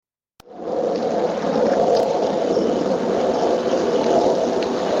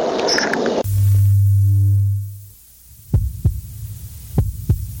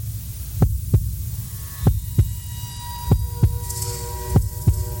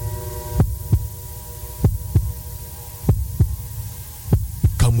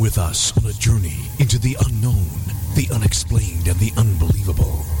with us on a journey into the unknown, the unexplained, and the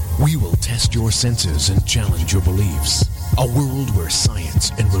unbelievable. We will test your senses and challenge your beliefs. A world where science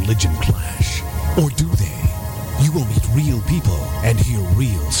and religion clash. Or do they? You will meet real people and hear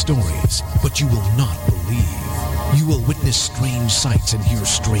real stories, but you will not believe. You will witness strange sights and hear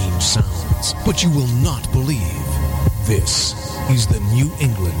strange sounds, but you will not believe. This is the New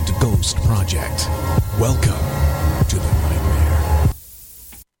England Ghost Project. Welcome to the nightmare.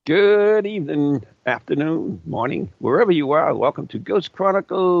 Good evening, afternoon, morning, wherever you are. Welcome to Ghost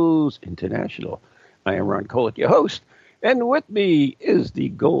Chronicles International. I am Ron Kolick, your host, and with me is the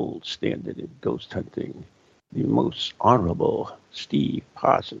gold standard in ghost hunting, the most honorable Steve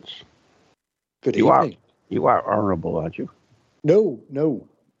Parsons. Good evening. You are honorable, aren't you? No.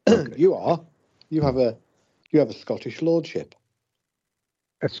 Okay. You are. You have a Scottish lordship.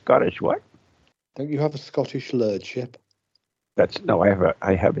 A Scottish what? Don't you have a Scottish lordship?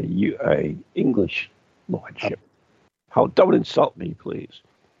 I have a English lordship. Don't insult me, please.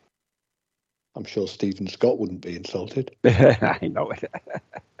 I'm sure Stephen Scott wouldn't be insulted. I know it.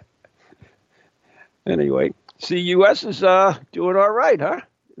 Anyway, US is doing all right, huh?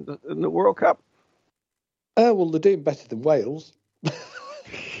 In the World Cup. Well, they're doing better than Wales.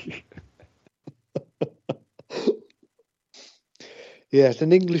 Yes,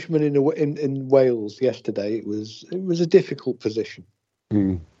 an Englishman in Wales yesterday. It was a difficult position.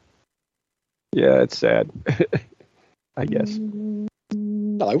 Yeah, it's sad. I guess.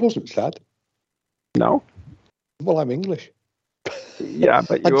 No, I wasn't sad. No. Well, I'm English. Yeah,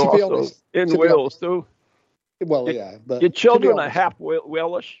 but you're also in Wales too. Well, yeah, but your children are half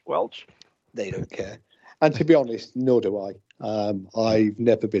Welsh. They don't care. And to be honest, nor do I. I've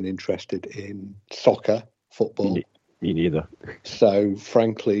never been interested in soccer, football. Me neither. So,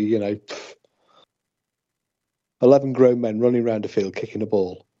 frankly, 11 grown men running around a field kicking a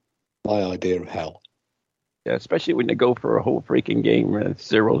ball. My idea of hell. Yeah, especially when they go for a whole freaking game and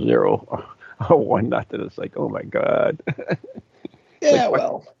it's 0-0 or 1-0. It's like, oh my God. Yeah,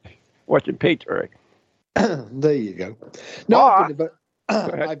 like watching Patriot. There you go. No, Go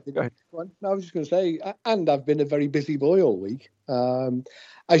ahead. I was just going to say, and I've been a very busy boy all week.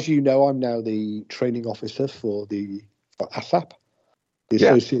 As you know, I'm now the training officer for ASAP, the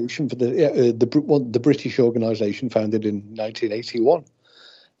Association for the British organisation founded in 1981.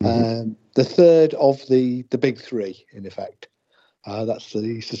 The third of the big three, in effect. That's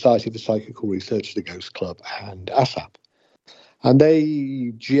the Society for Psychical Research, the Ghost Club, and ASAP. And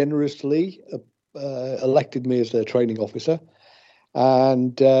they generously elected me as their training officer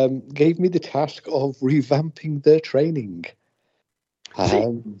and gave me the task of revamping their training.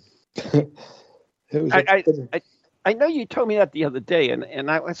 I know you told me that the other day,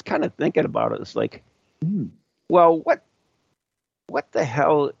 and I was kind of thinking about it. It's like, well, what the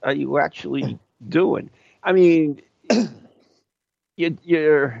hell are you actually doing? I mean, I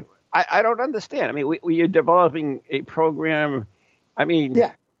don't understand. I mean, you're developing a program. I mean,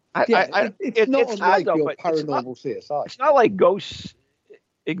 it's not unlike your paranormal CSI. It's not like ghosts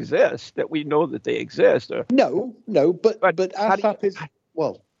exist, that we know that they exist. No, but ASAP is,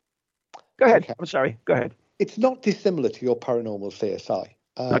 well. Go ahead. Okay. I'm sorry. Go ahead. It's not dissimilar to your paranormal CSI.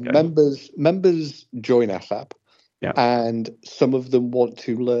 Okay. Members join ASAP, and some of them want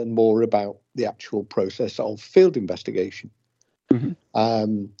to learn more about the actual process of field investigation.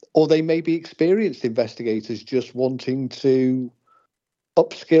 Or they may be experienced investigators just wanting to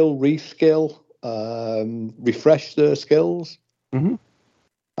upskill, reskill, refresh their skills.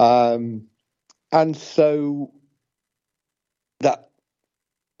 And so that,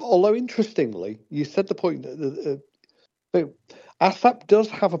 although interestingly, you said the point that ASAP does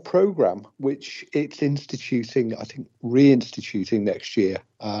have a program which it's instituting, I think reinstituting next year,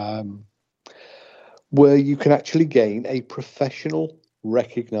 where you can actually gain a professional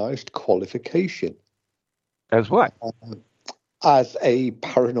recognized qualification. As what? As a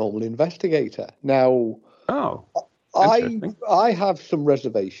paranormal investigator. Now, I have some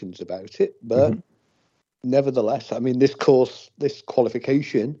reservations about it, but nevertheless, I mean, this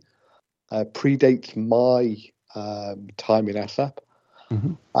qualification predates my time in ASAP,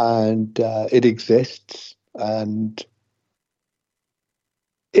 and it exists. And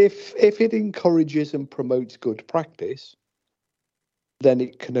if it encourages and promotes good practice, then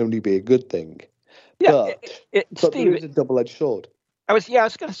it can only be a good thing. Yeah, but Steve, there is a double-edged sword. I was going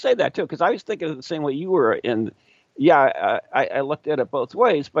to say that too, because I was thinking of the same way you were. And I looked at it both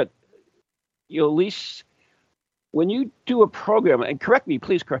ways. But you at least, when you do a program, and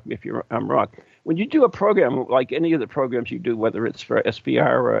please correct me if I'm wrong. When you do a program like any of the programs you do, whether it's for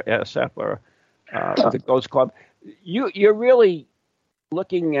SPR or ASAP or the Ghost Club, you're really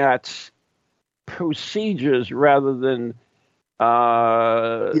looking at procedures rather than.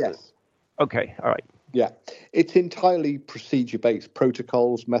 Yes. Okay. All right. Yeah, it's entirely procedure-based,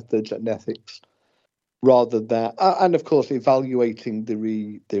 protocols, methods, and ethics, rather than, and of course, evaluating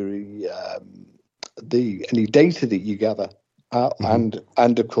any data that you gather, and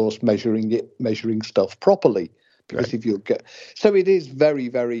of course measuring stuff properly. Because Right. if you get, so it is very,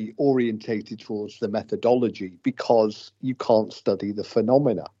 very orientated towards the methodology, because you can't study the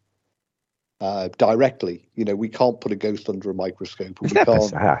phenomena directly. You know, we can't put a ghost under a microscope, and Isn't that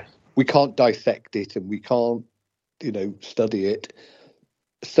bizarre? we can't dissect it, and we can't, study it.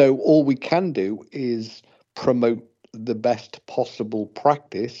 So all we can do is promote the best possible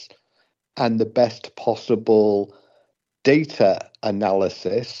practice and the best possible data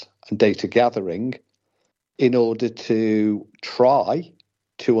analysis and data gathering in order to try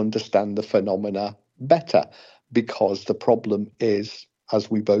to understand the phenomena better. Because the problem is,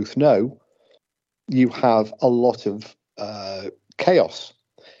 as we both know, you have a lot of chaos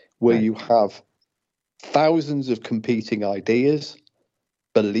where you have thousands of competing ideas,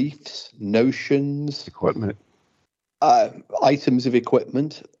 beliefs, notions, Equipment. items of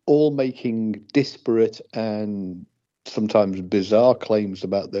equipment, all making disparate and sometimes bizarre claims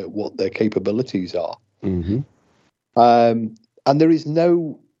about what their capabilities are. Mm-hmm. And there is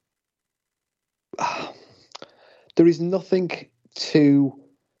nothing to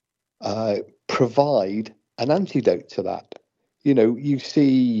provide an antidote to that. You know, you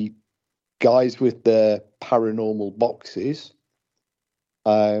see guys with their paranormal boxes,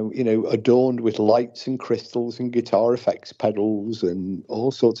 adorned with lights and crystals and guitar effects pedals and all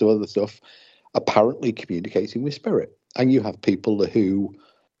sorts of other stuff, apparently communicating with spirit. And you have people who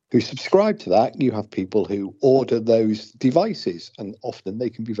subscribe to that. You have people who order those devices, and often they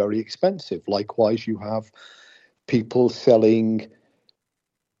can be very expensive. Likewise, you have people selling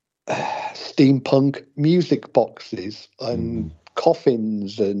steampunk music boxes and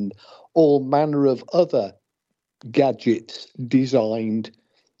coffins and all manner of other gadgets designed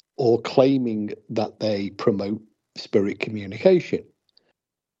or claiming that they promote spirit communication.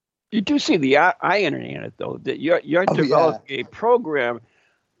 You do see the irony in it, though, that you're developing a program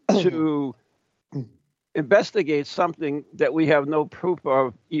to investigate something that we have no proof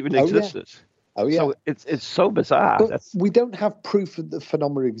of even existence. Yeah. Oh yeah. So it's so bizarre. But we don't have proof that the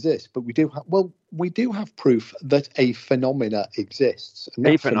phenomena exists, but we do have proof that a phenomena exists. And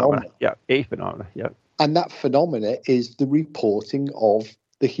a phenomena. Yeah. And that phenomena is the reporting of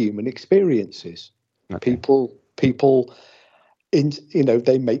the human experiences. Okay. People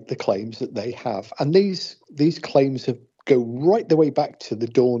they make the claims that they have. And these claims go right the way back to the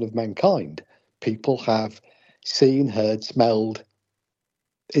dawn of mankind. People have seen, heard, smelled,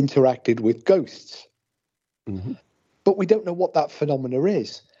 interacted with ghosts. Mm-hmm. But we don't know what that phenomena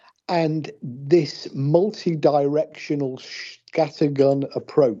is. And this multi-directional scattergun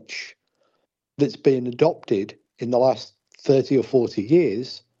approach that's been adopted in the last 30 or 40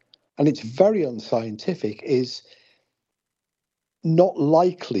 years, and it's very unscientific, is not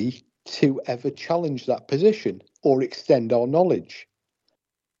likely to ever challenge that position or extend our knowledge.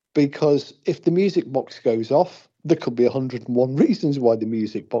 Because if the music box goes off, there could be 101 reasons why the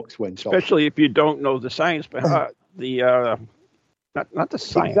music box went off. Especially if you don't know the science behind not the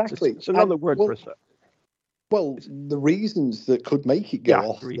science. Exactly. It's another word for it. Well, the reasons that could make it go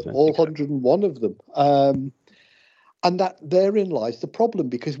off, all 101 of them. And that therein lies the problem,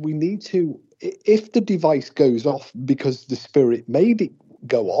 because we need to, if the device goes off because the spirit made it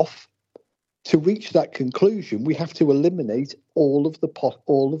go off, to reach that conclusion, we have to eliminate all of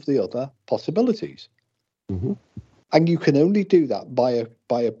the other possibilities. Mm-hmm. And you can only do that by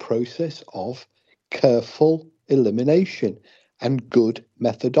a process of careful elimination and good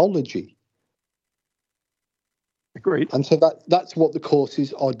methodology. Agreed. And so that's what the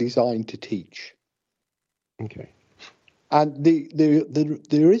courses are designed to teach. Okay. And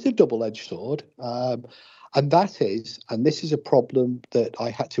there is a double-edged sword, and that is, and this is a problem that I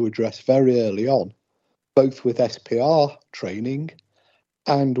had to address very early on, both with SPR training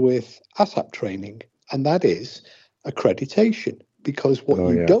and with ASAP training, and that is accreditation. Because what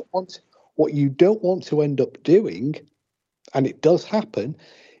you don't want to end up doing, and it does happen,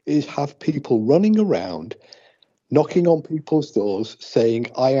 is have people running around, knocking on people's doors, saying,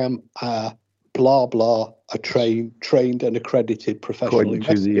 "I am blah blah, a trained and accredited professional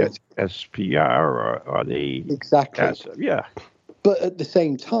investigator." According to the SPR or the exactly. Yeah. But at the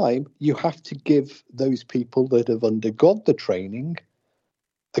same time, you have to give those people that have undergone the training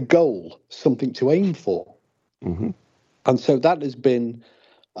a goal, something to aim for. Mm-hmm. And so that has been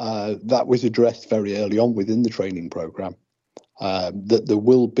that was addressed very early on within the training program. that there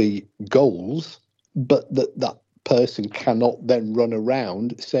will be goals, but that person cannot then run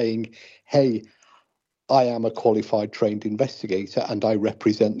around saying, hey, I am a qualified trained investigator and I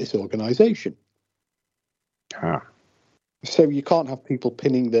represent this organization. So you can't have people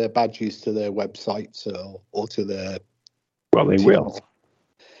pinning their badges to their websites or to their... Well, they will.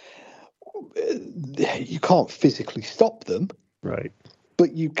 You can't physically stop them. Right.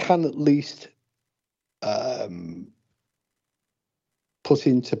 But you can at least put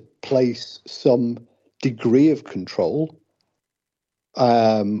into place some degree of control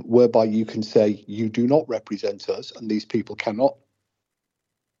whereby you can say, you do not represent us and these people cannot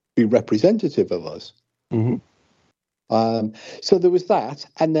be representative of us. Mm-hmm. So there was that.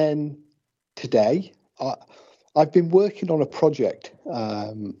 And then today, I've been working on a project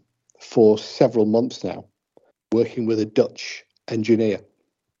for several months now, working with a Dutch engineer.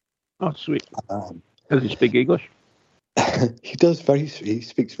 Oh, sweet. Does he speak English? He does. He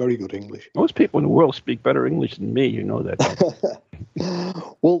speaks very good English. Most people in the world speak better English than me. You know that.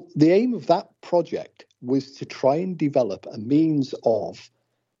 Well, the aim of that project was to try and develop a means of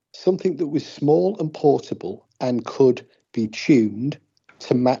something that was small and portable and could be tuned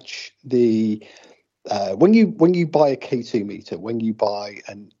to match the when you buy a K2 meter, when you buy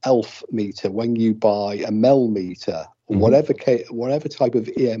an ELF meter, when you buy a MEL meter, whatever type of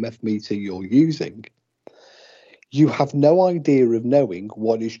EMF meter you're using, you have no idea of knowing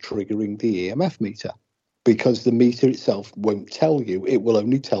what is triggering the EMF meter, because the meter itself won't tell you. It will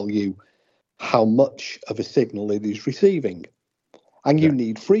only tell you how much of a signal it is receiving. And you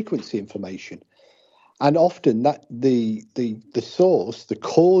need frequency information. And often that the source, the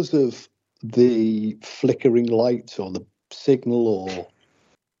cause of the flickering light or the signal or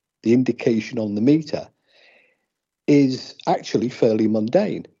the indication on the meter is actually fairly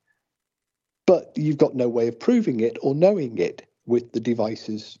mundane. But you've got no way of proving it or knowing it with the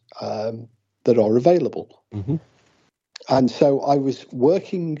devices that are available. Mm-hmm. And so I was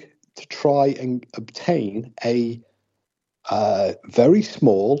working to try and obtain a very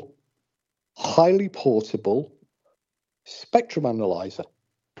small, highly portable spectrum analyzer.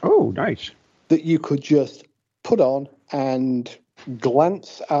 Oh, nice. That you could just put on and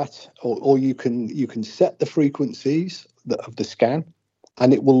glance at, or you can set the frequencies of the scan,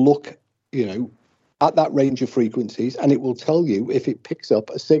 and it will look, at that range of frequencies, and it will tell you if it picks up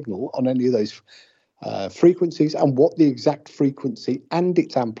a signal on any of those frequencies and what the exact frequency and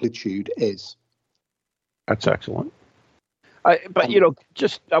its amplitude is. That's excellent. I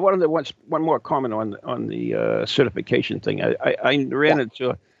wanted to one more comment on the certification thing. I ran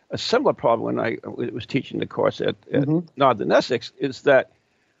into a similar problem when I was teaching the course at Northern Essex, is that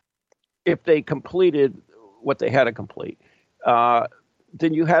if they completed what they had to complete,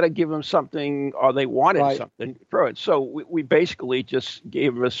 then you had to give them something, or they wanted something for it. So we basically just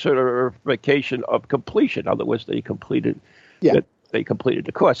gave them a certification of completion. In other words, they completed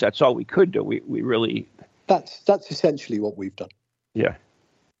the course. That's all we could do. We really... That's essentially what we've done. Yeah.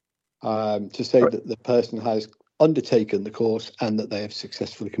 To say that the person has undertaken the course and that they have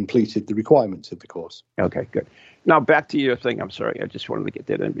successfully completed the requirements of the course. Okay, good. Now back to your thing. I'm sorry. I just wanted to get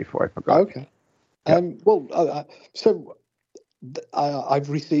that in before I forgot. Okay. So I've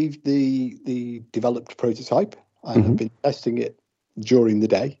received the developed prototype and have been testing it during the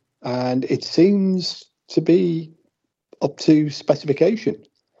day, and it seems to be up to specification.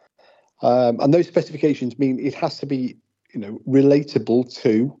 And those specifications mean it has to be, relatable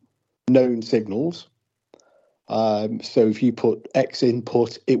to known signals. So if you put X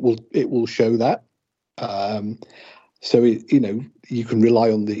input, it will show that. So you can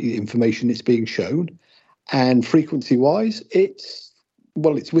rely on the information that's being shown. And frequency-wise, it's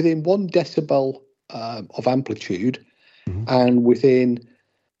within 1 decibel of amplitude, and within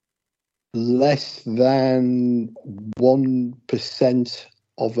less than 1%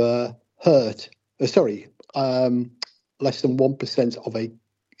 of a hertz. Less than 1% of a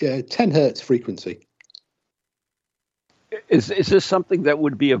 10 hertz frequency. Is this something that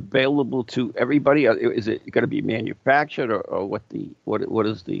would be available to everybody? Is it going to be manufactured, or what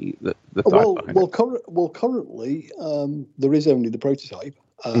is the thought behind it? Currently, there is only the prototype.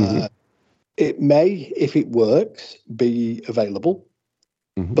 It may, if it works, be available,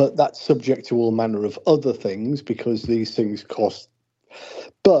 but that's subject to all manner of other things because these things cost.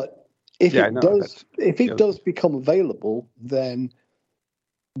 But if it does become available, then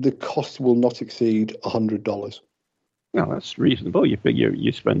the cost will not exceed $100. No, that's reasonable. You figure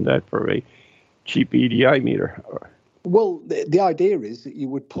you spend that for a cheap EDI meter. Well, the idea is that you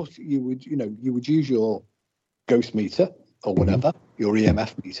would use your ghost meter or whatever, your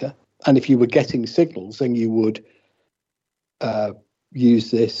EMF meter, and if you were getting signals, then you would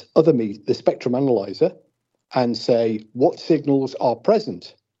use this other the spectrum analyzer, and say what signals are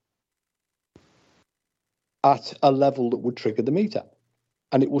present at a level that would trigger the meter,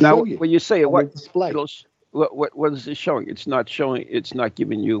 and it will show you. When you say what display, what is it showing? It's not showing. It's not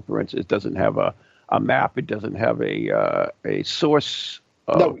giving you, for instance, it doesn't have a map. It doesn't have a source.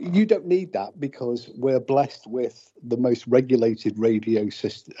 No, you don't need that, because we're blessed with the most regulated radio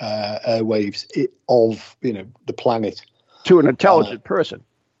system, airwaves of the planet. To an intelligent person.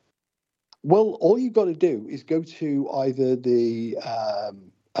 Well, all you've got to do is go to either the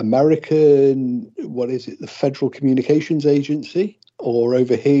American, the Federal Communications Agency, or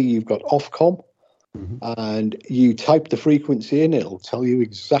over here you've got Ofcom, and you type the frequency in, it'll tell you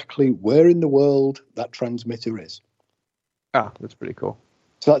exactly where in the world that transmitter is. Ah, that's pretty cool.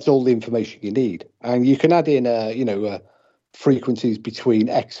 So that's all the information you need, and you can add in, frequencies between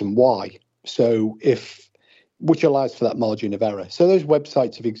X and Y. So which allows for that margin of error. So those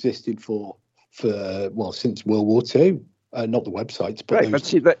websites have existed since World War II. Not the websites, but right. But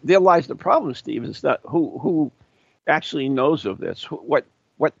see, there lies the problem, Steve. Is that who actually knows of this? What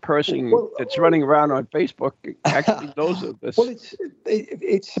person that's running around on Facebook actually knows of this? Well,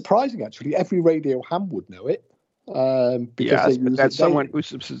 it's surprising actually. Every radio ham would know it. Yes, but that's someone who's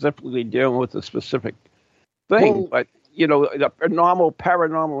specifically dealing with a specific thing. But a normal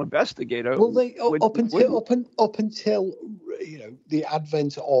paranormal investigator. Well, up until the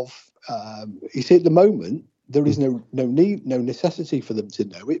advent of you see, at the moment there is no necessity for them to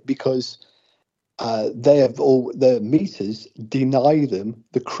know it, because their meters deny them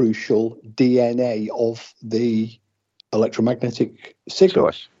the crucial DNA of the electromagnetic signal.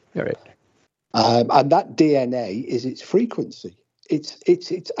 Source. All right. And that DNA is its frequency. It's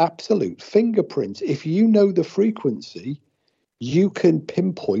its absolute fingerprint. If you know the frequency, you can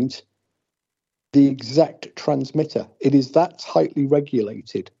pinpoint the exact transmitter. It is that tightly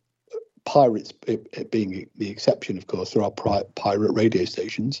regulated. Pirates being the exception, of course. There are pirate radio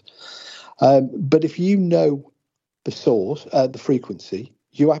stations. But if you know the source, the frequency,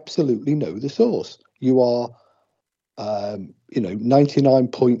 you absolutely know the source. You are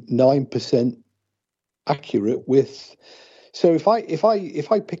 99.9% accurate with. So if I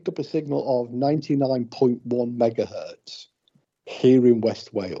picked up a signal of 99.1 megahertz here in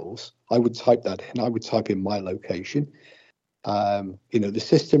West Wales, I would type that in. I would type in my location. The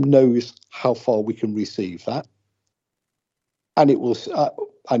system knows how far we can receive that, and it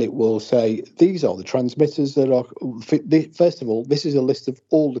will say these are the transmitters that are. First of all, this is a list of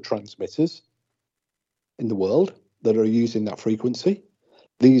all the transmitters in the world that are using that frequency.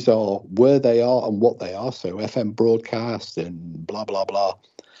 These are where they are and what they are. So FM broadcast and blah, blah, blah.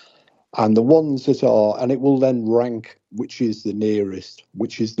 And the ones that are, and it will then rank which is the nearest,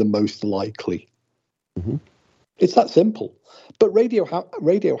 which is the most likely. Mm-hmm. It's that simple. But radio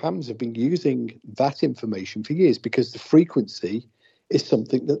hams have been using that information for years, because the frequency is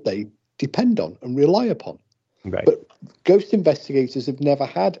something that they depend on and rely upon. Right. But ghost investigators have never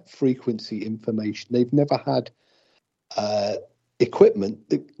had frequency information. They've never had equipment.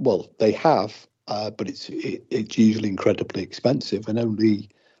 They have, but it's usually incredibly expensive, and only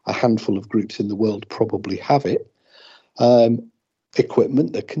a handful of groups in the world probably have it.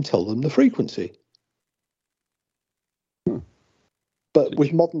 Equipment that can tell them the frequency. But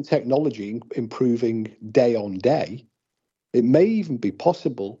with modern technology improving day on day, it may even be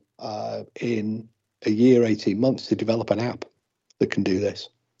possible in a year, 18 months, to develop an app that can do this.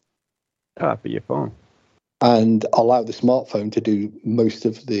 For your phone. And allow the smartphone to do most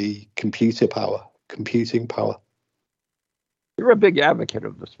of the computing power. You're a big advocate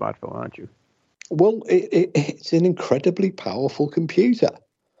of the smartphone, aren't you? Well, it's an incredibly powerful computer.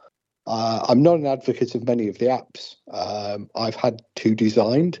 I'm not an advocate of many of the apps. I've had two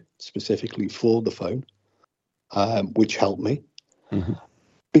designed specifically for the phone, which helped me. Mm-hmm.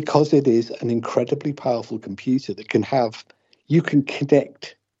 Because it is an incredibly powerful computer that you can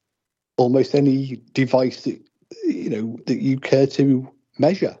connect almost any device that you care to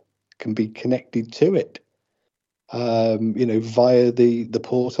measure can be connected to it. Via the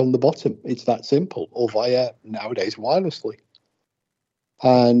port on the bottom. It's that simple, or via nowadays wirelessly.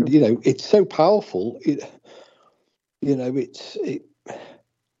 And it's so powerful.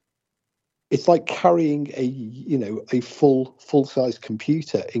 It's like carrying a full size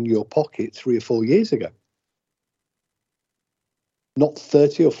computer in your pocket 3 or 4 years ago. Not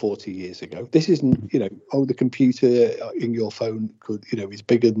 30 or 40 years ago. This isn't, the computer in your phone is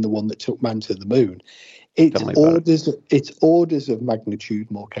bigger than the one that took man to the moon. It's orders of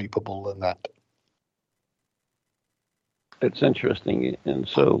magnitude more capable than that. It's interesting,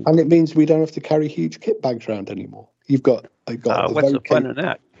 and it means we don't have to carry huge kit bags around anymore. You've got a what's the fun in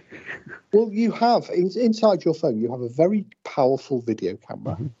that? Well, you have inside your phone. You have a very powerful video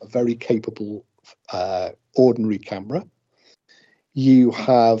camera, a very capable ordinary camera. You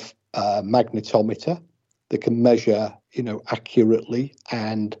have a magnetometer that can measure, accurately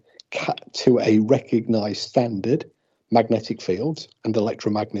and to a recognized standard magnetic fields and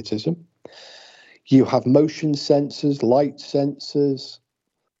electromagnetism. You have motion sensors, light sensors,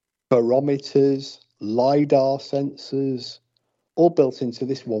 barometers, LiDAR sensors, all built into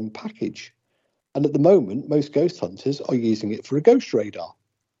this one package. And at the moment, most ghost hunters are using it for a ghost radar.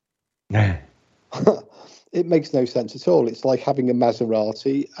 It makes no sense at all. It's like having a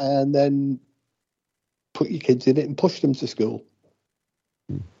Maserati and then put your kids in it and push them to school.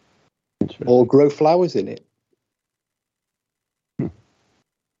 Or grow flowers in it.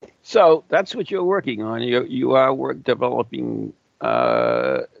 So that's what you're working on. You are developing.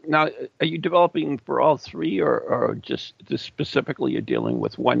 Now, are you developing for all three, or just specifically you're dealing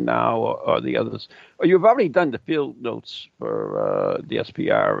with one now, or the others? Or you've already done the field notes for the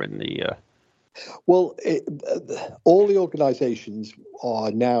SPR and the. Well, all the organisations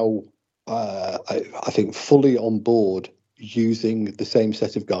are now, I think, fully on board using the same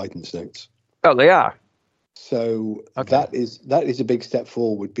set of guidance notes. Oh, they are. So that is a big step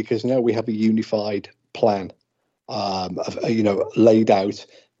forward, because now we have a unified plan, laid out.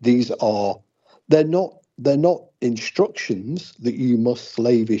 They're not instructions that you must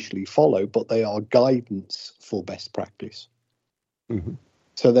slavishly follow, but they are guidance for best practice. Mm-hmm.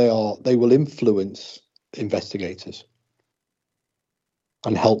 So they will influence investigators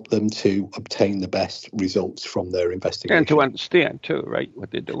and help them to obtain the best results from their investigation. And to understand, too, right,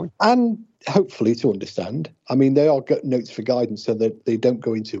 what they're doing. And hopefully to understand. I mean, they are notes for guidance, so that they don't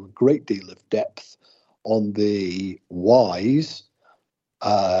go into a great deal of depth on the whys,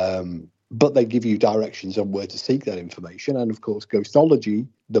 but they give you directions on where to seek that information. And, of course, Ghostology,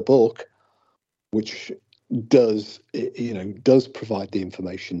 the book, which does provide the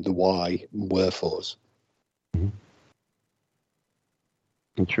information, the why and wherefores. Mm-hmm.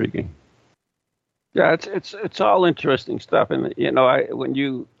 Intriguing. Yeah, it's all interesting stuff. And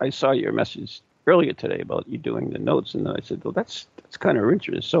I saw your message earlier today about you doing the notes, and I said, well, that's kind of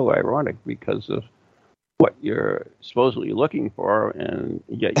interesting. So ironic, because of what you're supposedly looking for, and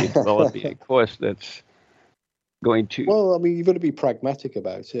yet you're developing a course that's going to. Well, I mean, you've got to be pragmatic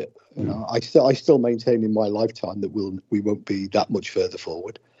about it. I still maintain in my lifetime that we won't be that much further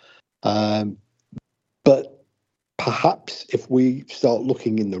forward. But perhaps if we start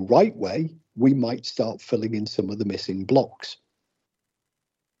looking in the right way, we might start filling in some of the missing blocks.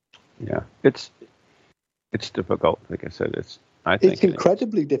 Yeah, it's difficult. Like I said, it's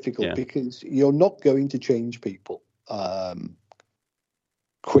incredibly difficult, because you're not going to change people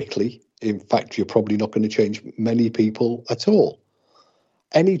quickly. In fact, you're probably not going to change many people at all.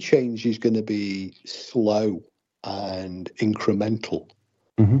 Any change is going to be slow and incremental.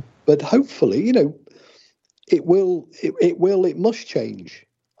 Mm-hmm. But hopefully, it must change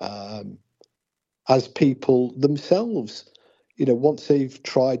as people themselves, once they've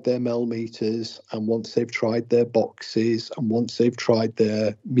tried their Melmeters, and once they've tried their boxes, and once they've tried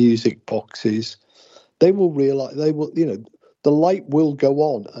their music boxes, they will realize, the light will go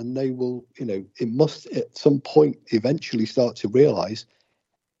on, and they will, it must at some point eventually start to realize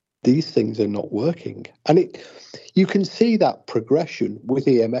these things are not working. And you can see that progression with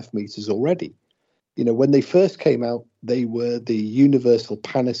EMF meters already. When they first came out, they were the universal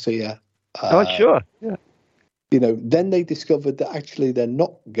panacea. Sure. Yeah. Then they discovered that actually they're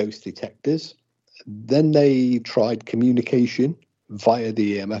not ghost detectors. Then they tried communication via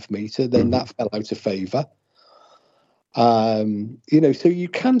the EMF meter. Then that fell out of favor. So you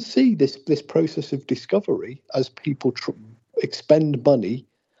can see this process of discovery as people expend money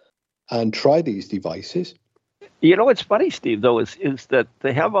and try these devices. What's funny, Steve, though, is that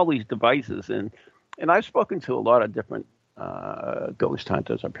they have all these devices, and I've spoken to a lot of different ghost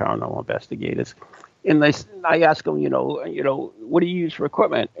hunters or paranormal investigators, and I ask them, what do you use for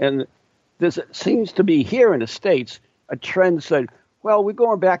equipment? And there seems to be here in the States a trend said, well, we're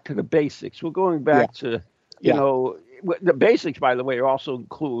going back to the basics. We're going back to, the basics, by the way, also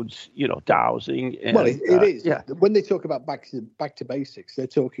includes, dowsing. And, well, it is. Yeah. When they talk about back to basics, they're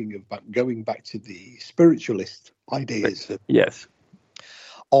talking about going back to the spiritualist ideas. Yes.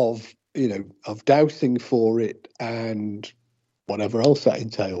 Of dowsing for it and whatever else that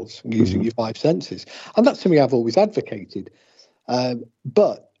entails, using your five senses. And that's something I've always advocated.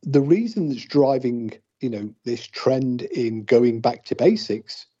 But the reason that's driving, this trend in going back to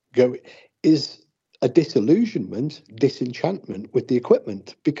basics is a disillusionment, disenchantment with the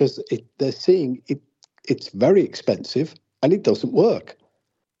equipment, because they're seeing it it's very expensive and it doesn't work.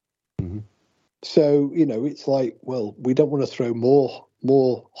 Mm-hmm. So, it's like, well, we don't want to throw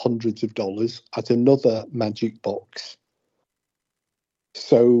more hundreds of dollars at another magic box.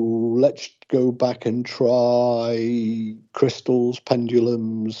 So let's go back and try crystals,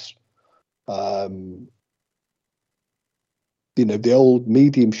 pendulums, the old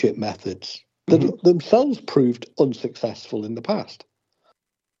mediumship methods that themselves proved unsuccessful in the past.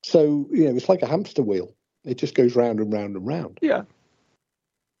 So, it's like a hamster wheel. It just goes round and round and round. Yeah.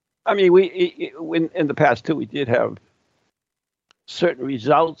 I mean, when in the past, too, we did have certain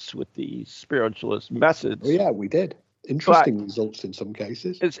results with the spiritualist methods. Oh, yeah, we did. Interesting results in some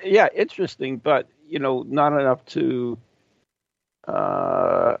cases. It's interesting, but, not enough to,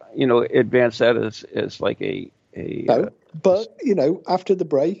 advance that as like a no, but, after the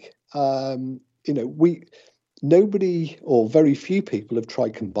break, nobody or very few people have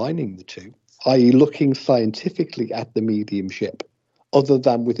tried combining the two, i.e. looking scientifically at the mediumship other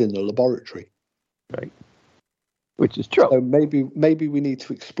than within the laboratory. Right. Which is true. So maybe we need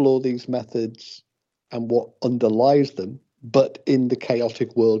to explore these methods and what underlies them, but in the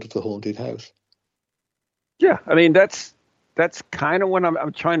chaotic world of the haunted house. Yeah, I mean, that's kind of what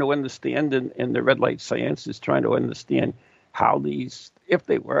I'm trying to understand in the red light science, is trying to understand how these, if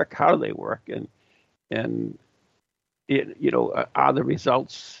they work, how do they work, and are the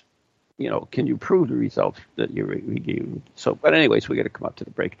results, can you prove the results that you gave? So, but anyways, we got to come up to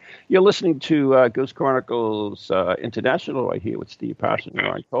the break. You're listening to Ghost Chronicles International right here with Steve Parsons and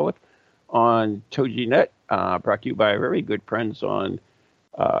Ron Kolick on TogiNet, brought to you by our very good friends on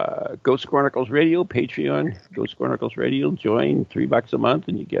Ghost Chronicles Radio, Patreon, Ghost Chronicles Radio. Join $3 a month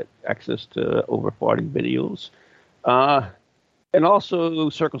and you get access to over 40 videos. And also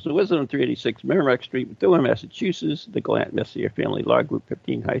Circles of Wisdom, 386 Merrimack Street, Methuen, Massachusetts. The Gallant Messier Family Law Group,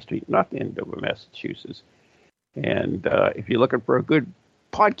 15 High Street, North Andover, Massachusetts. And if you're looking for a good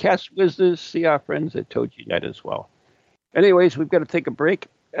podcast wisdom, see our friends at TogiNet as well. Anyways, we've got to take a break,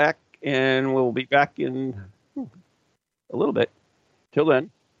 and we'll be back in a little bit. Till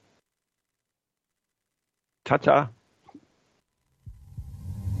then, ta-ta.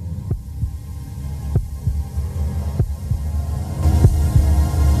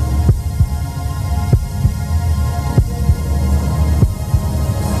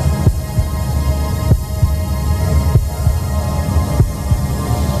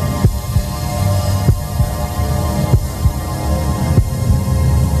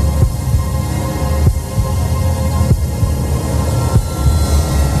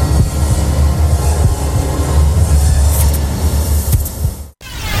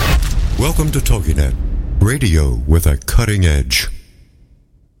 Welcome to TogiNet, radio with a cutting edge.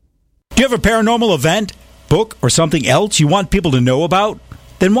 Do you have a paranormal event, book, or something else you want people to know about?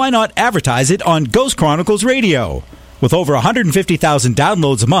 Then why not advertise it on Ghost Chronicles Radio? With over 150,000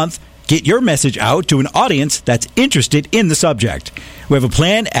 downloads a month, get your message out to an audience that's interested in the subject. We have a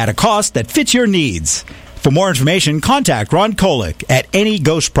plan at a cost that fits your needs. For more information, contact Ron Kolick at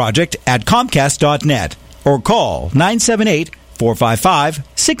anyghostproject@comcast.net or call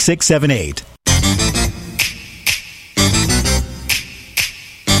 978-455-6678.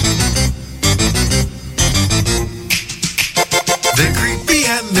 They're creepy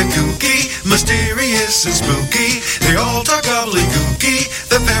and they're kooky, mysterious and spooky. They all talk gobbledygooky,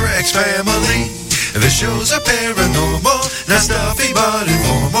 the Parax family. The shows are paranormal, not stuffy but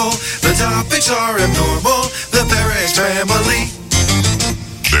informal. The topics are abnormal, the Parax family.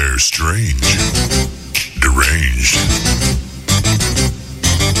 They're strange, deranged,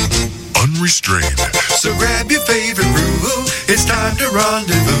 unrestrained. So grab your favorite brew, it's time to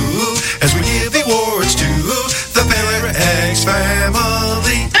rendezvous as we give awards to the Parax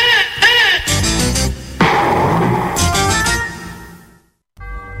family.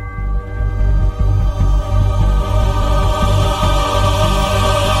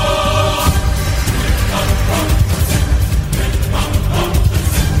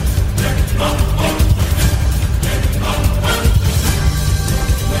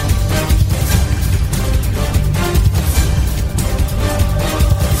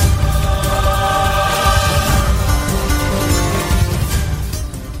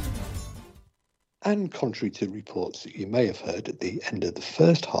 And contrary to reports that you may have heard at the end of the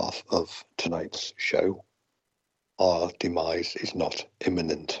first half of tonight's show, our demise is not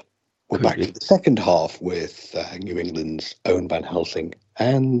imminent. We're back to the second half with New England's own Van Helsing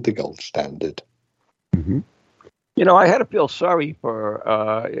and the Gold Standard. Mm-hmm. You know, I had to feel sorry for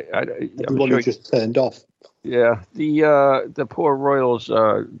everyone who just turned off. Yeah, the poor Royals.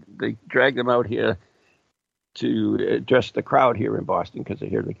 They dragged them out here to address the crowd here in Boston because they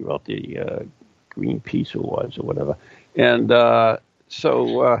hear they give out the Greenpeace it was or whatever. And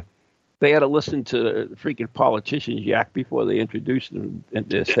so they had to listen to freaking politicians yak before they introduced them and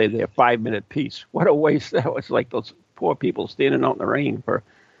they say their 5-minute piece. What a waste that was! Like those poor people standing out in the rain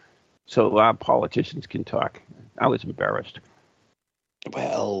so our politicians can talk. I was embarrassed.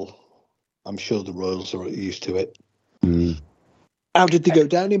 Well, I'm sure the Royals are used to it. How did they go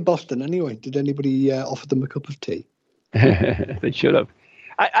down in Boston anyway? Did anybody offer them a cup of tea? They should have.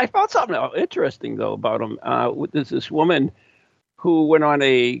 I found something interesting, though, about them. There's this woman who went on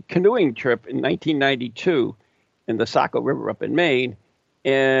a canoeing trip in 1992 in the Saco River up in Maine,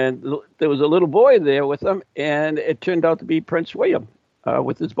 and there was a little boy there with them, and it turned out to be Prince William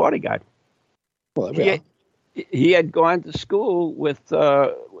with his bodyguard. Well, he had gone to school with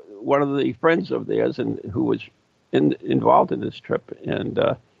one of the friends of theirs and who was involved in this trip, and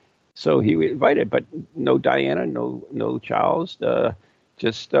so he was invited, but no Diana, no Charles,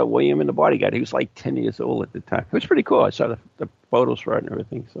 just William and the bodyguard. He was like 10 years old at the time. It was pretty cool. I saw the photos for it and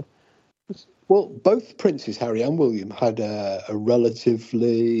everything. So, well, both princes, Harry and William, had a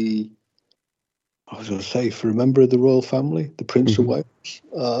relatively, I was going to say, for a member of the royal family, the Prince of Wales,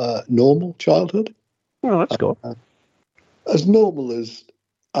 normal childhood. Oh, that's cool. As normal as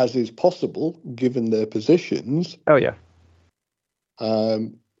is possible, given their positions. Oh, yeah.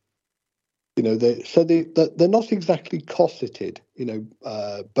 They're not exactly cosseted.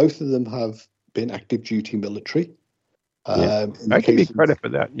 Both of them have been active duty military. I can be credit for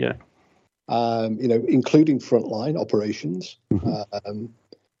that. Yeah. Including frontline operations. And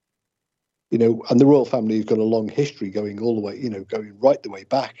the royal family has got a long history going all the way, going right the way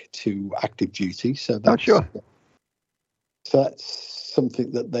back to active duty. So that's sure. So that's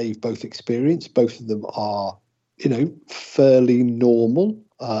something that they've both experienced. Both of them are, fairly normal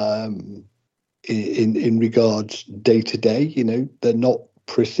in regards day to day. They're not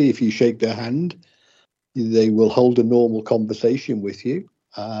prissy. If you shake their hand, they will hold a normal conversation with you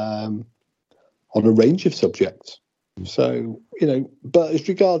on a range of subjects. So, but as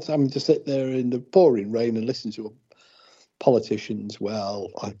regards having to sit there in the pouring rain and listen to politicians, well,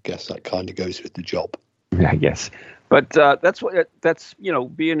 I guess that kind of goes with the job. I guess. But that's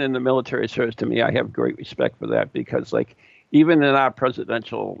being in the military service, to me, I have great respect for that because, like, even in our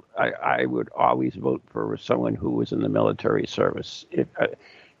presidential, I would always vote for someone who was in the military service.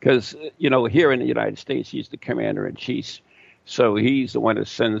 Because, here in the United States, he's the commander-in-chief. So he's the one that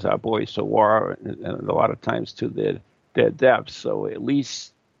sends our boys to war and a lot of times to their deaths. So at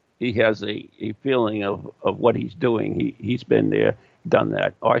least he has a feeling of what he's doing. He's been there, done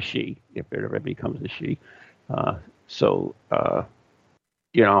that, or she, if it ever becomes a she.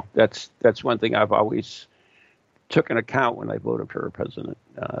 That's one thing I've always took into account when I voted for a president,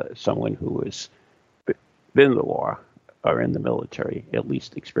 someone who has been in the war or in the military, at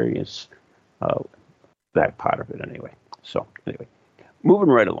least experience that part of it anyway. So anyway, moving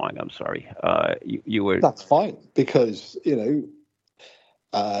right along. I'm sorry. You were. That's fine because in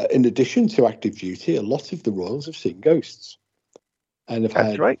addition to active duty, a lot of the royals have seen ghosts and have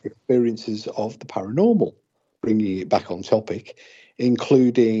had experiences of the paranormal. Bringing it back on topic,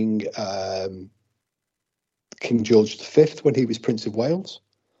 including King George V when he was Prince of Wales.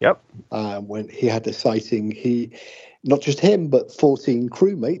 Yep. When he had a sighting, not just him but 14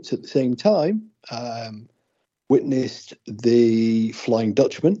 crewmates at the same time. Witnessed the Flying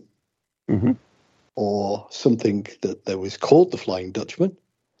Dutchman, or something that there was called the Flying Dutchman,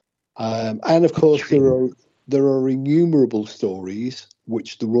 and of course there are innumerable stories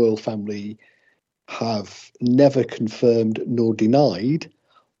which the royal family have never confirmed nor denied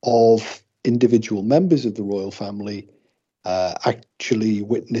of individual members of the royal family actually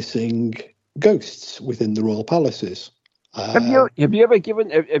witnessing ghosts within the royal palaces. Have you ever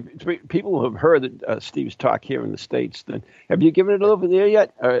given? If people have heard Steve's talk here in the States, then have you given it over there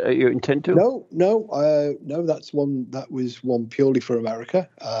yet? You intend to? No. That's that was one purely for America.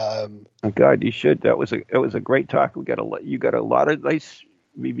 Oh God, you should. That was a great talk. You got a lot of nice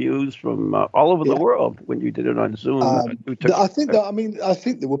reviews from all over the world when you did it on Zoom. I think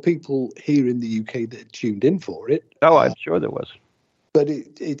there were people here in the UK that tuned in for it. Oh, I'm sure there was. But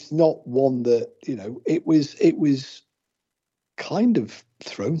it's not one that it was kind of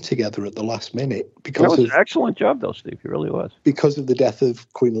thrown together at the last minute because that was an excellent job, though, Steve. It really was. Because of the death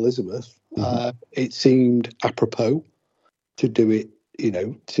of Queen Elizabeth, it seemed apropos to do it.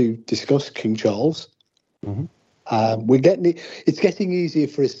 To discuss King Charles. It's getting easier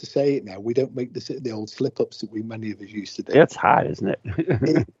for us to say it now. We don't make the old slip-ups that many of us used to do. It's hard, isn't it?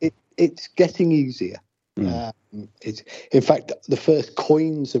 It's getting easier. It's in fact the first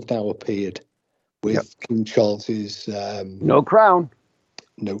coins have now appeared with King Charles's no crown.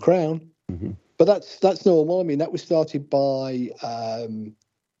 But But that's normal. I mean, that was started by,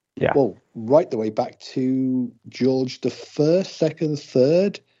 well, right the way back to George the First, Second,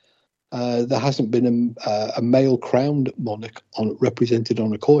 Third. There hasn't been a male crowned monarch represented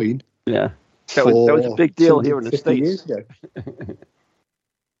on a coin. Yeah, that was a big deal here in the States. Years ago.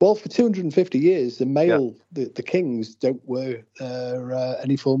 Well, for 250 years, the male, the kings don't wear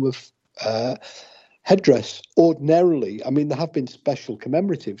any form of headdress. Ordinarily, I mean, there have been special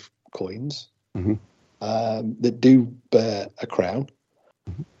commemorative coins that do bear a crown.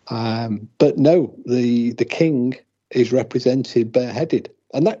 But no, the king is represented bareheaded.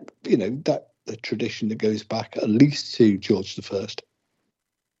 And that, that the tradition that goes back at least to George the First.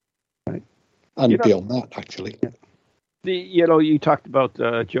 Right. And beyond that, actually. You talked about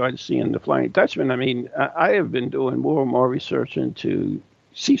George seeing the Flying Dutchman. I mean, I have been doing more and more research into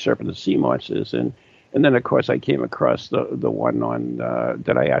sea serpents and sea monsters, and then of course I came across the one on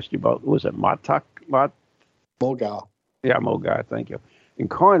that I asked you about. Was it Mulgar? Yeah, Mulgar. Thank you. In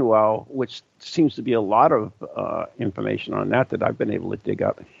Cornwall, which seems to be a lot of information on that I've been able to dig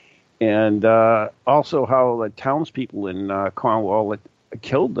up, and also how the townspeople in Cornwall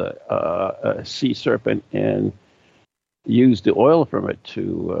killed a sea serpent and used the oil from it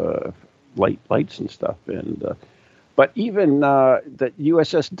to light lights and stuff. And but even the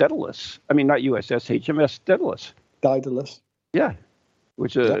USS Daedalus, I mean, not USS, HMS Daedalus. Yeah,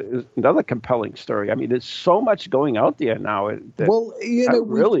 which is another compelling story. I mean, there's so much going out there now. We've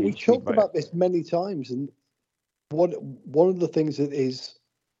talked about this many times, and one of the things that is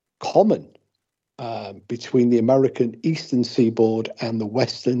common between the American eastern seaboard and the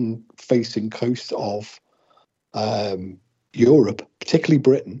western-facing coast of Europe, particularly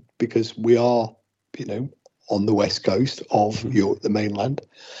Britain, because we are, on the west coast of Europe, the mainland,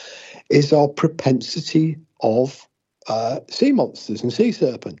 is our propensity of sea monsters and sea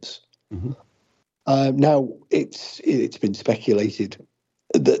serpents. Now, it's been speculated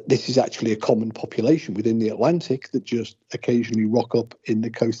that this is actually a common population within the Atlantic that just occasionally rock up in the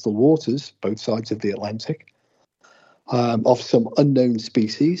coastal waters, both sides of the Atlantic, of some unknown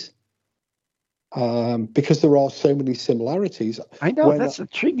species. Because there are so many similarities. I know, that's the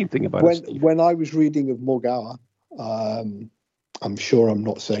intriguing thing about it. When I was reading of Mulgar, I'm sure I'm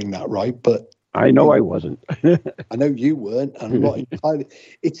not saying that right, but I know I wasn't. I know you weren't, and I'm not entirely.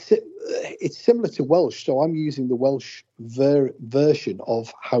 It's similar to Welsh, so I'm using the Welsh version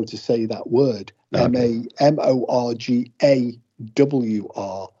of how to say that word. Okay. Morgawr.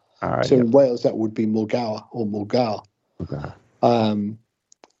 Right, so in Wales, that would be Mulgar or Mulgar. Okay.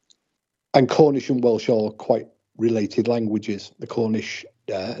 And Cornish and Welsh are quite related languages. The Cornish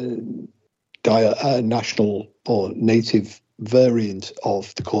national or native variant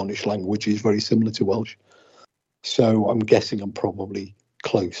of the Cornish language is very similar to Welsh. So I'm guessing I'm probably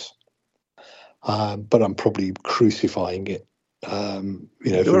close. But I'm probably crucifying it.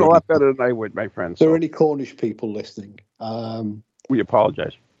 You're doing a lot better than I would, my friend. If there are any Cornish people listening, we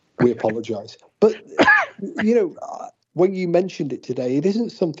apologize. We apologize. But, when you mentioned it today, it isn't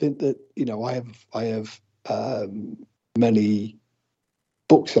something that I have many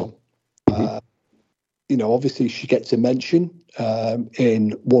books on. Obviously she gets a mention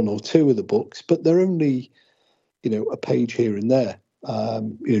in one or two of the books, but they're only a page here and there.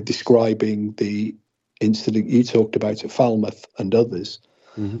 Describing the incident you talked about at Falmouth and others.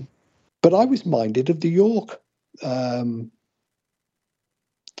 But I was minded of the York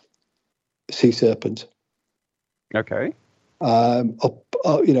sea serpent. Okay. Gloucester.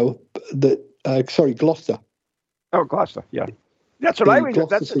 Oh, Gloucester. Yeah, that's what I read.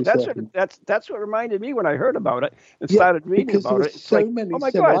 That's what reminded me when I heard about it and started reading about it. It's so many oh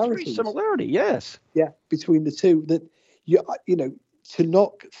my God, it's very similarity. Yes. Yeah, between the two, that to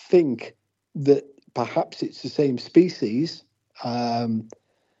not think that perhaps it's the same species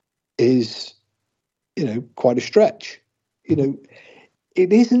is quite a stretch. It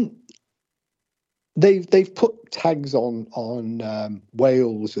isn't. They've put tags on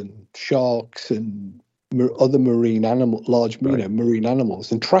whales and sharks and other marine marine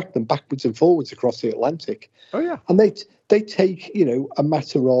animals, and track them backwards and forwards across the Atlantic. Oh yeah, and they take a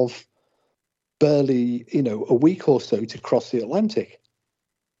matter of barely a week or so to cross the Atlantic.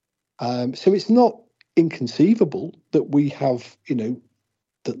 So it's not inconceivable that we have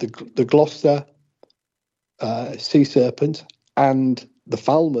that the Gloucester sea serpent and the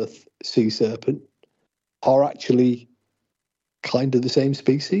Falmouth sea serpent are actually kind of the same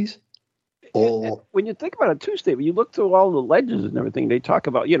species. Or when you think about it too, Steve, you look through all the legends and everything, they talk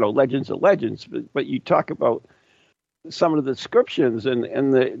about, legends are legends, but you talk about some of the descriptions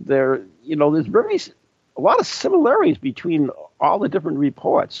and there's very a lot of similarities between all the different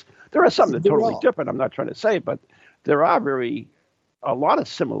reports. There are some that are totally different. I'm not trying to say, but there are a lot of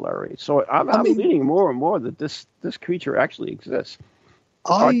similarities. So I'm leaning more and more that this creature actually exists,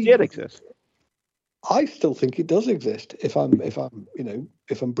 or did exist. I still think it does exist. If I'm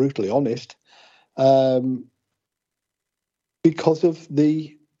brutally honest, because of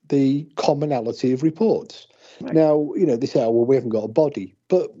the commonality of reports. Right. Now, they say, "Oh, well, we haven't got a body,"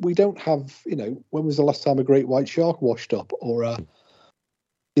 but we don't have. When was the last time a great white shark washed up, or a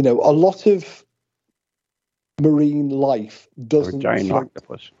lot of marine life doesn't. Or giant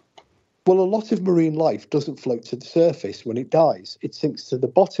octopus. Well, a lot of marine life doesn't float to the surface when it dies. It sinks to the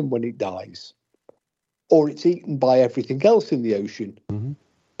bottom when it dies, or it's eaten by everything else in the ocean,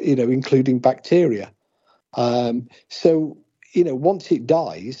 including bacteria. So, once it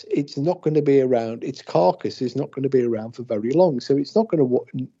dies, it's not going to be around. Its carcass is not going to be around for very long, so it's not going to,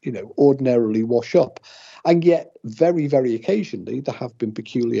 ordinarily wash up. And yet, very, very occasionally, there have been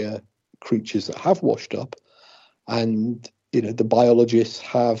peculiar creatures that have washed up, and the biologists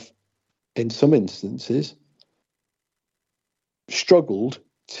have, in some instances, struggled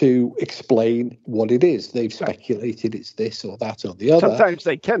to explain what it is. They've speculated it's this or that or the other. Sometimes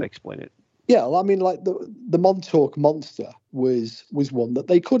they can explain it. Yeah, I mean, like the Montauk monster was one that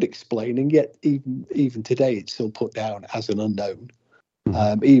they could explain, and yet even today it's still put down as an unknown.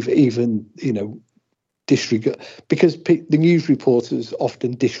 Even disregard, because the news reporters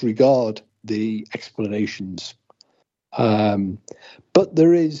often disregard the explanations. But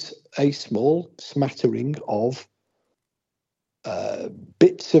there is a small smattering of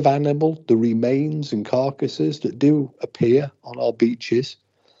bits of animal, the remains and carcasses that do appear on our beaches.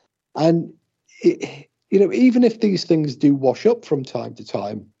 And, even if these things do wash up from time to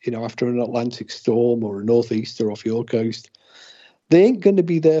time, after an Atlantic storm or a northeaster off your coast, they ain't going to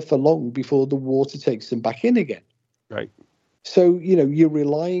be there for long before the water takes them back in again. Right. So, you're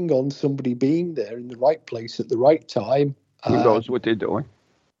relying on somebody being there in the right place at the right time. Who knows what they're doing?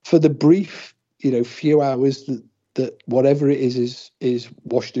 For the brief, few hours that whatever it is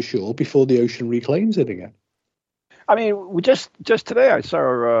washed ashore before the ocean reclaims it again. I mean, just today I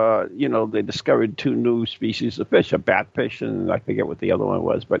saw, they discovered 2 new species of fish, a batfish, and I forget what the other one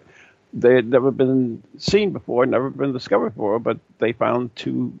was, but they had never been seen before, never been discovered before, but they found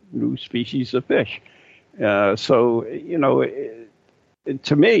 2 new species of fish. To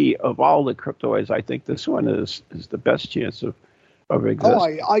me, of all the cryptoids, I think this one is the best chance of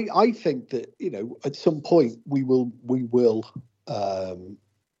existing. I think that at some point we will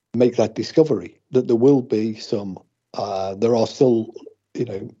make that discovery that there will be some. There are still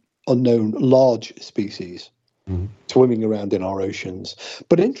unknown large species swimming around in our oceans.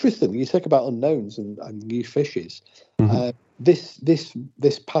 But interestingly, you talk about unknowns and new fishes.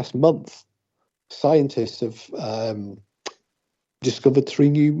 This past month, scientists have discovered 3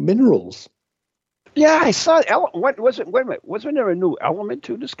 new minerals. Yeah, I saw. What was it? Wait a minute. Wasn't there a new element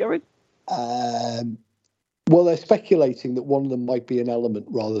too discovered? Well, they're speculating that one of them might be an element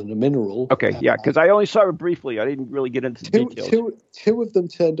rather than a mineral. Okay, yeah, because I only saw it briefly. I didn't really get into the details. Two of them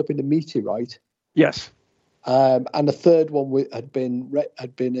turned up in a meteorite. Yes. And the third one had been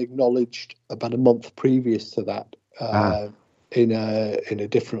acknowledged about a month previous to that. In a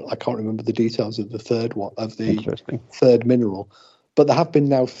different, I can't remember the details of the third one, of the third mineral, but there have been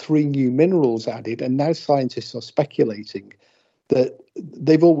now 3 new minerals added, and now scientists are speculating that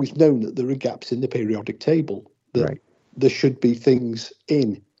they've always known that there are gaps in the periodic table, that there should be things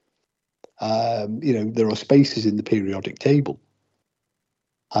in, there are spaces in the periodic table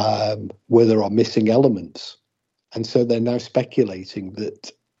where there are missing elements. And so they're now speculating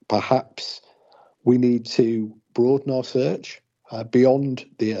that perhaps we need to broaden our search beyond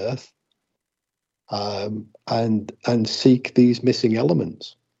the Earth and seek these missing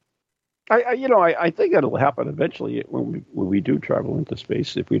elements. I think it'll happen eventually when we do travel into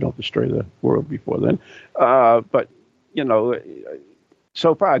space, if we don't destroy the world before then. But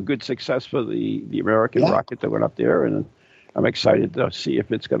so far, good success for the American rocket that went up there, and I'm excited to see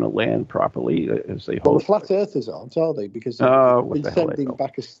if it's going to land properly as they hope. Well, the flat earthers aren't, are they? Because they've been sending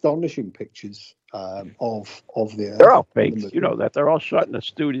back astonishing pictures of the Earth. They're all fakes. You know that. They're all shot in a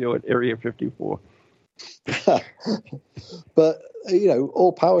studio at Area 54. But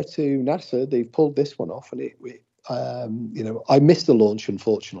all power to NASA. They've pulled this one off, and I missed the launch.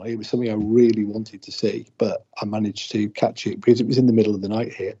 Unfortunately, it was something I really wanted to see, but I managed to catch it because it was in the middle of the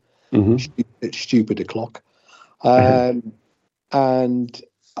night here. It's stupid o'clock, and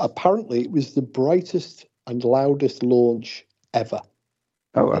apparently it was the brightest and loudest launch ever.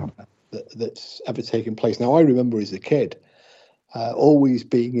 Oh wow! That's ever taken place. Now I remember as a kid. always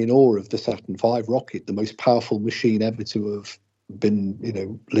being in awe of the Saturn V rocket, the most powerful machine ever to have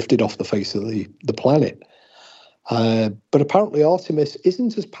been, lifted off the face of the planet. But apparently Artemis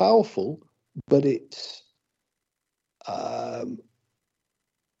isn't as powerful, but it's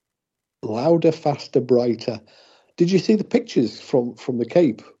louder, faster, brighter. Did you see the pictures from the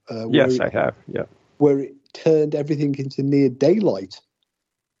Cape? Yes, I have. Yeah, where it turned everything into near daylight.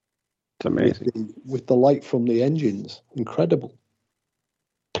 It's amazing with the light from the engines. Incredible.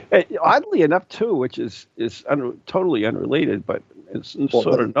 Oddly enough, too, which is totally unrelated, but it's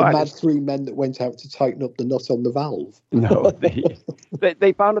sort of the not. mad three men that went out to tighten up the nut on the valve. No,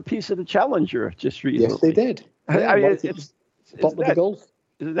 they found a piece of the Challenger just recently. Yes, they did. I mean, it's bottom of the Gulf.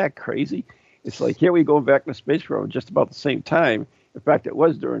 Isn't that crazy? It's like, here we go back in the space program just about the same time. In fact, it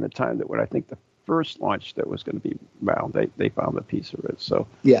was during the time that when I think the first launch that was going to be found, they found a piece of it. So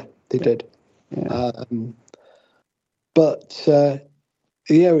yeah, they did. Yeah.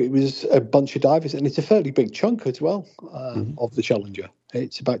 It was a bunch of divers, and it's a fairly big chunk as well of the Challenger.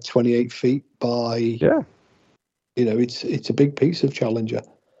 It's about 28 feet by. Yeah. It's a big piece of Challenger.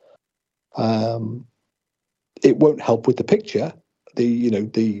 It won't help with the picture.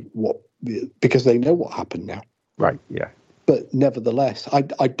 Because they know what happened now. Right. Yeah. But nevertheless, I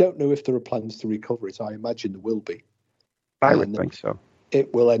don't know if there are plans to recover it. I imagine there will be. I would think so.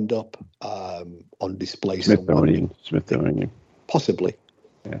 It will end up on display Smithsonian. Possibly.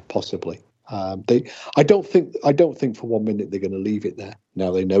 Yeah. Possibly. I don't think for 1 minute they're going to leave it there.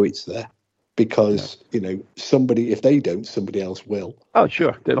 Now they know it's there. Because, somebody, if they don't, somebody else will. Oh,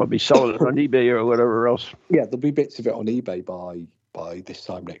 sure. They'll be selling it on eBay or whatever else. Yeah, there'll be bits of it on eBay by this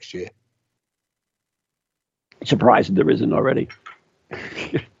time next year. Surprised there isn't already.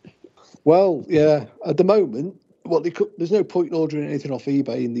 Well, yeah. At the moment, there's no point in ordering anything off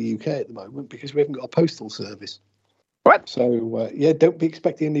eBay in the UK at the moment because we haven't got a postal service. What? So, don't be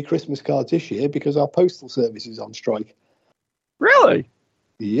expecting any Christmas cards this year because our postal service is on strike. Really?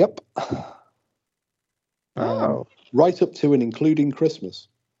 Yep. Oh. Right up to and including Christmas.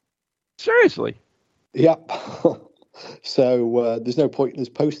 Seriously? Yep. So there's no point in us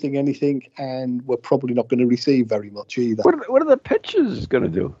posting anything, and we're probably not going to receive very much either. What are the pitches going to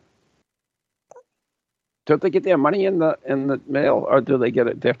do? Don't they get their money in the mail, or do they get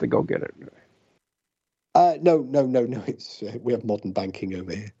it? They have to go get it. No. It's we have modern banking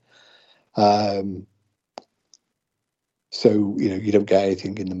over here. So you don't get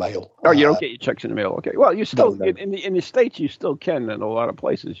anything in the mail. Oh, you don't get your checks in the mail. Okay. Well, you still in the States you still can in a lot of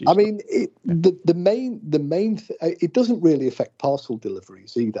places. The main it doesn't really affect parcel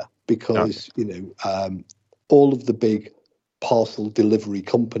deliveries either because all of the big parcel delivery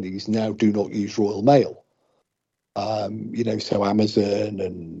companies now do not use Royal Mail. So Amazon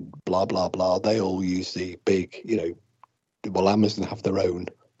and blah blah blah, they all use the big. Amazon have their own,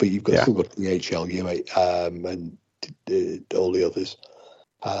 but you've still got DHL, and all the others.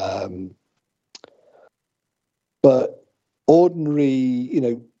 But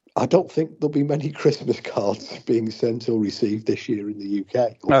ordinary, I don't think there'll be many Christmas cards being sent or received this year in the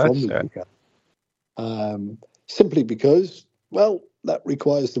UK or from the UK. Simply because, that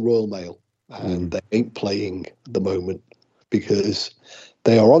requires the Royal Mail, and they ain't playing at the moment because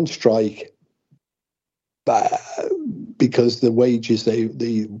they are on strike. Because the wages,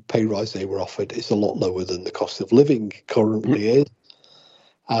 the pay rise they were offered is a lot lower than the cost of living currently is.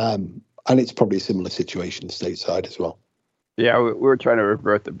 And it's probably a similar situation stateside as well. Yeah, we're trying to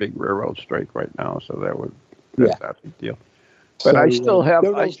revert the big railroad strike right now, so that's a big deal. But I still have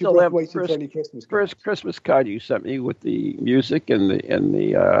first Christmas card you sent me with the music and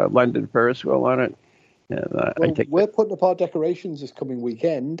the London Ferris wheel on it. And we're putting up our decorations this coming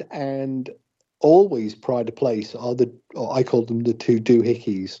weekend, and always pride of place are I call them the two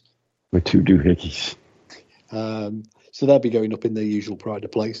doohickeys. The two doohickeys. So they'll be going up in their usual pride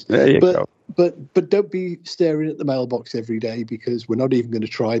of place. There you go. But don't be staring at the mailbox every day because we're not even going to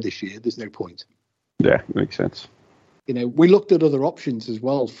try this year. There's no point. Yeah, makes sense. We looked at other options as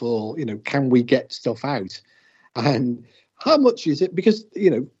well for, can we get stuff out? And how much is it? Because,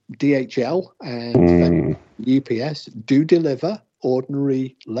 DHL and UPS do deliver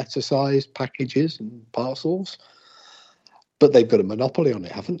ordinary letter-sized packages and parcels, but they've got a monopoly on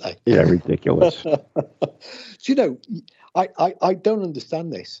it, haven't they? Yeah, ridiculous. I don't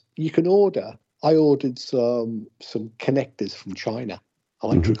understand this. You can order. I ordered some connectors from China,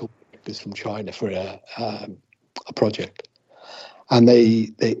 electrical connectors from China for a project, and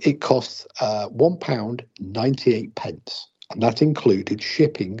it costs £1.98, and that included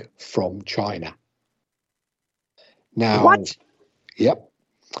shipping from China. Now, what? Yep.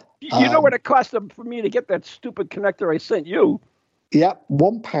 You know what it cost them for me to get that stupid connector I sent you? Yeah,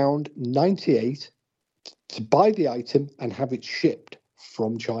 £1.98 to buy the item and have it shipped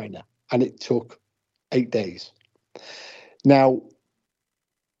from China. And it took 8 days. Now,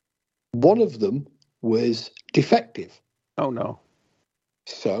 one of them was defective. Oh, no.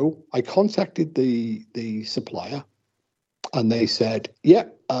 So I contacted the supplier and they said, yeah,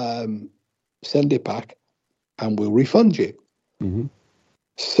 send it back and we'll refund you. Mm-hmm.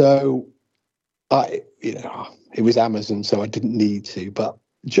 So it was Amazon, so I didn't need to, but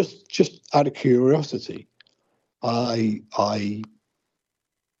just out of curiosity, I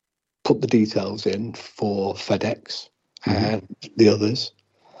put the details in for FedEx and the others.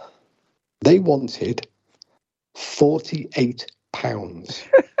 They wanted £48.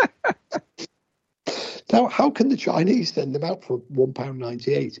 Now, how can the Chinese send them out for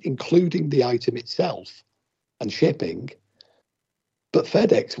 £1.98, including the item itself and shipping, but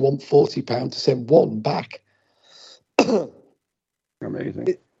FedEx want £40 to send one back?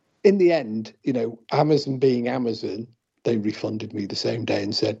 Amazing. In the end, Amazon being Amazon, they refunded me the same day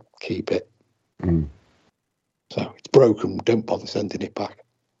and said, keep it. Mm. So it's broken. Don't bother sending it back.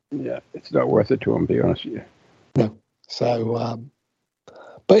 Yeah, it's not worth it to them, to be honest with you. No. So,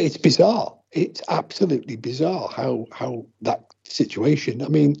 but it's bizarre. It's absolutely bizarre how that situation. I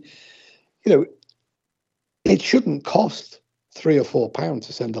mean, it shouldn't cost £3 or £4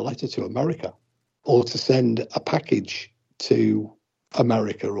 to send a letter to America or to send a package to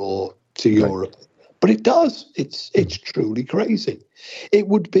America or to Europe, but it does. It's truly crazy. It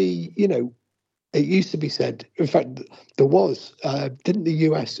would be, it used to be said. In fact, there was didn't the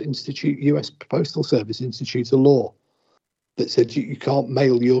U.S. Postal Service institute a law that said you can't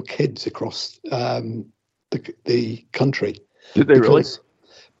mail your kids across the country? Did they really?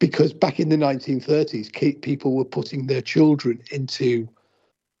 Because back in the 1930s, people were putting their children into,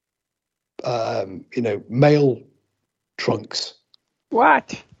 mail trunks.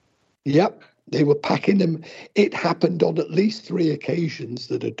 What? Yep, they were packing them. It happened on at least 3 occasions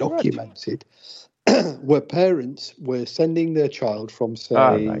that are documented, where parents were sending their child from, say,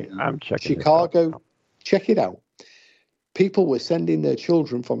 I'm checking Chicago. Check it out. People were sending their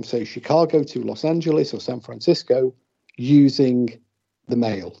children from, say, Chicago to Los Angeles or San Francisco using the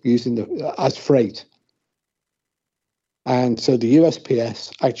mail, as freight. And so the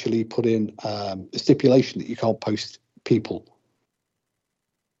USPS actually put in a stipulation that you can't post people.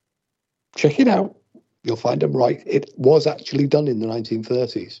 Check it out. You'll find them right. It was actually done in the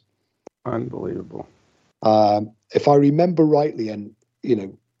 1930s. Unbelievable. If I remember rightly, and,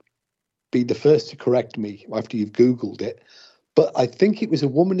 be the first to correct me after you've Googled it, but I think it was a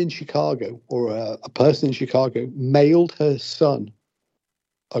woman in Chicago or a person in Chicago mailed her son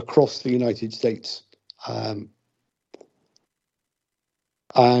across the United States.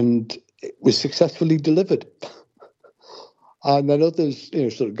 And it was successfully delivered. And then others,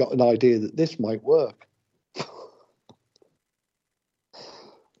 sort of got an idea that this might work.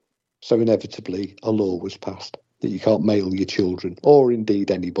 So inevitably, a law was passed that you can't mail your children, or indeed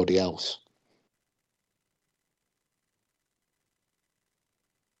anybody else.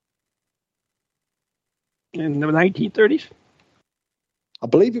 In the 1930s? I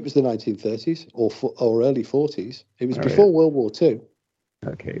believe it was the 1930s or early 40s. It was before World War II.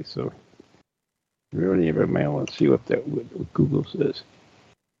 Okay, so we don't even mail. Let's see what Google says.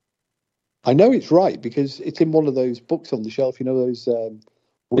 I know it's right because it's in one of those books on the shelf. Those. There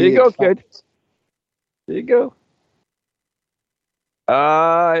you go, kid. There you go.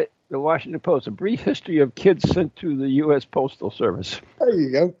 The Washington Post: a brief history of kids sent to the U.S. Postal Service. There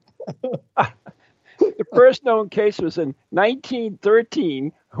you go. The first known case was in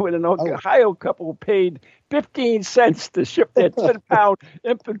 1913 when an Ohio couple paid 15 cents to ship their 10-pound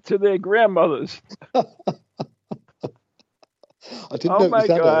infant to their grandmothers. I didn't know it was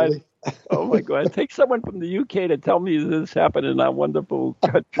that early. Oh, my God. Take someone from the UK to tell me this happened in our wonderful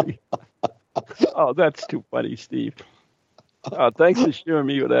country. Oh, that's too funny, Steve. Thanks for sharing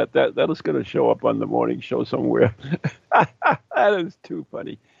me with that. That is going to show up on the morning show somewhere. That is too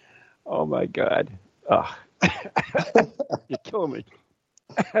funny. Oh, my God. Oh. You're killing me.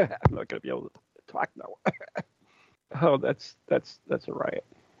 I'm not going to be able to talk now. Oh, that's a riot.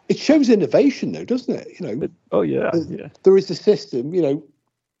 It shows innovation, though, doesn't it? Oh, yeah. There is a system,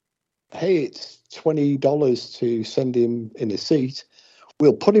 hey, it's $20 to send him in a seat.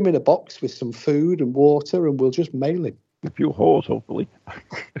 We'll put him in a box with some food and water, and we'll just mail him. A few holes, hopefully.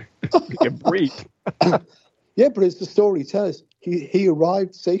 He can breathe. Yeah, but as the story tells, he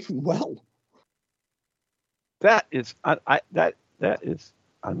arrived safe and well. That is that is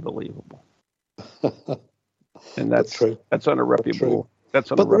unbelievable. And that's true. That's unreputable. That's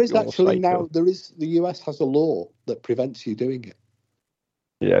but there is actually now. There is the US has a law that prevents you doing it.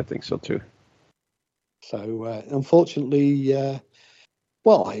 Yeah, I think so too. So, unfortunately,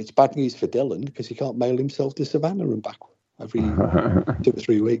 well, it's bad news for Dylan because he can't mail himself to Savannah and back every 2 or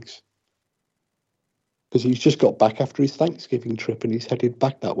 3 weeks. Because he's just got back after his Thanksgiving trip and he's headed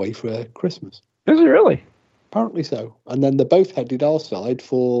back that way for Christmas. Is he really? Apparently so. And then they're both headed our side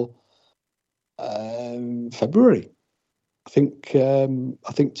for February. I think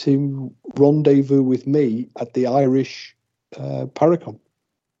to rendezvous with me at the Irish Paracon.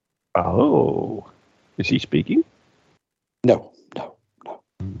 Oh, is he speaking? No.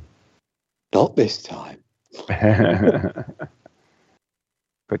 Not this time.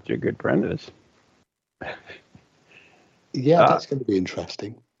 But your good friend is. Yeah, that's going to be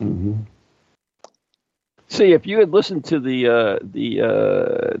interesting. Mm-hmm. See, if you had listened to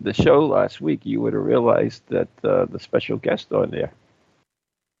the show last week, you would have realized that the special guest on there.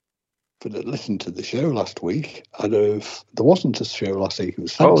 But listen to the show last week. There wasn't a show last week. It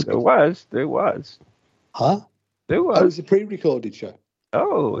was Thanksgiving. There was. Huh? There was. Oh, it was a pre-recorded show.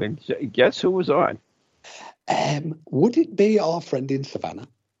 Oh, and guess who was on? Would it be our friend in Savannah?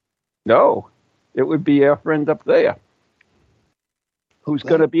 No, it would be our friend up there, who's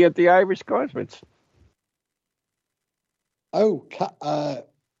going to be at the Irish conference. Oh,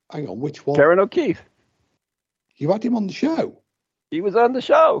 hang on, which one? Karen O'Keefe. You had him on the show? He was on the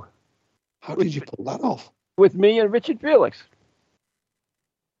show. How did you pull that off? With me and Richard Felix.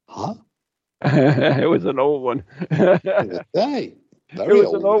 Huh? It was an old one. Hey, it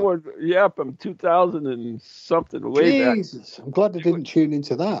was an old one. Yeah, from 2000 and something. Jesus, I'm glad I didn't tune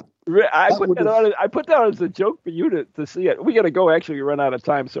into that. I put that on as a joke for you to see it. We got to go. Actually, run out of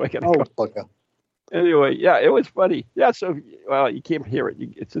time, so I got to go. Bugger. Anyway, yeah, it was funny. Yeah, so you can't hear it.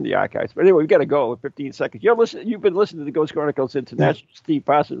 It's in the archives. But anyway, we got to go in 15 seconds. You've been listening to the Ghost Chronicles International. Steve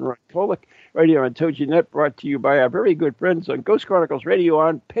Parson, Ron Kolick, right here on TogiNet, brought to you by our very good friends on Ghost Chronicles Radio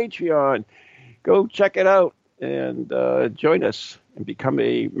on Patreon. Go check it out and join us and become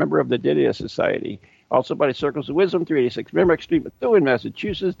a member of the Didier Society. Also by the Circles of Wisdom, 386 Merrimack Street, Methuen,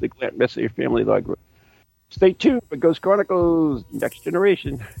 Massachusetts, the Glant Messier Family Law Group. Stay tuned for Ghost Chronicles Next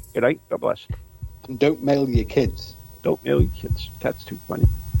Generation. Good night. God bless. And don't mail your kids. Don't mail your kids. That's too funny.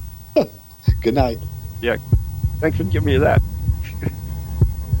 Good night. Yeah. Thanks for giving me that.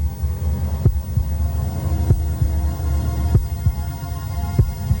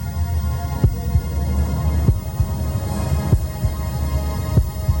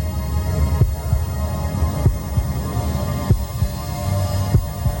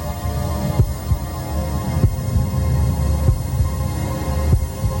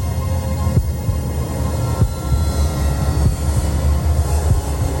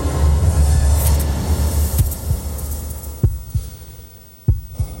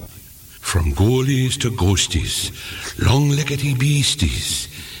 From ghoulies to ghosties, long-leggedy beasties,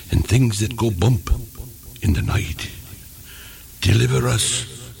 and things that go bump in the night. Deliver us,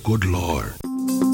 good Lord.